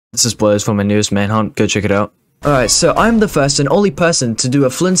This is spoilers for my newest manhunt, go check it out. Alright, so I'm the first and only person to do a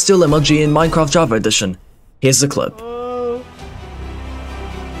Flint Steel MLG in Minecraft Java Edition. Here's the clip.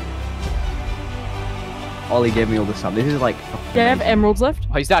 Ollie gave me all this stuff. This is like... Do you have emeralds left?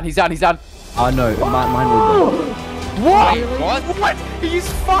 Oh, he's down, he's down, he's down. Oh no, mine will go. What? What?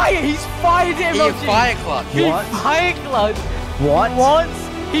 He's fired! He's fired him! He fire clutch. What? Fire clutch! What? What?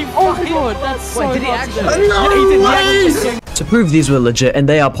 He Oh my god, that's so Wait, did he hard to actually? do. Yeah, he did. To prove these were legit and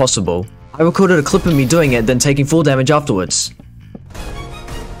they are possible, I recorded a clip of me doing it then taking full damage afterwards.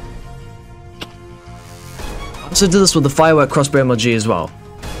 I also did this with the firework crossbow MLG as well.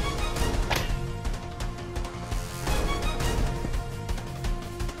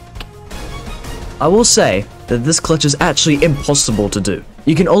 I will say that this clutch is actually impossible to do.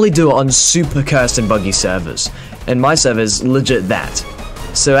 You can only do it on super cursed and buggy servers, and my server is legit that.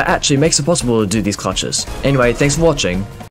 So it actually makes it possible to do these clutches. Anyway, thanks for watching.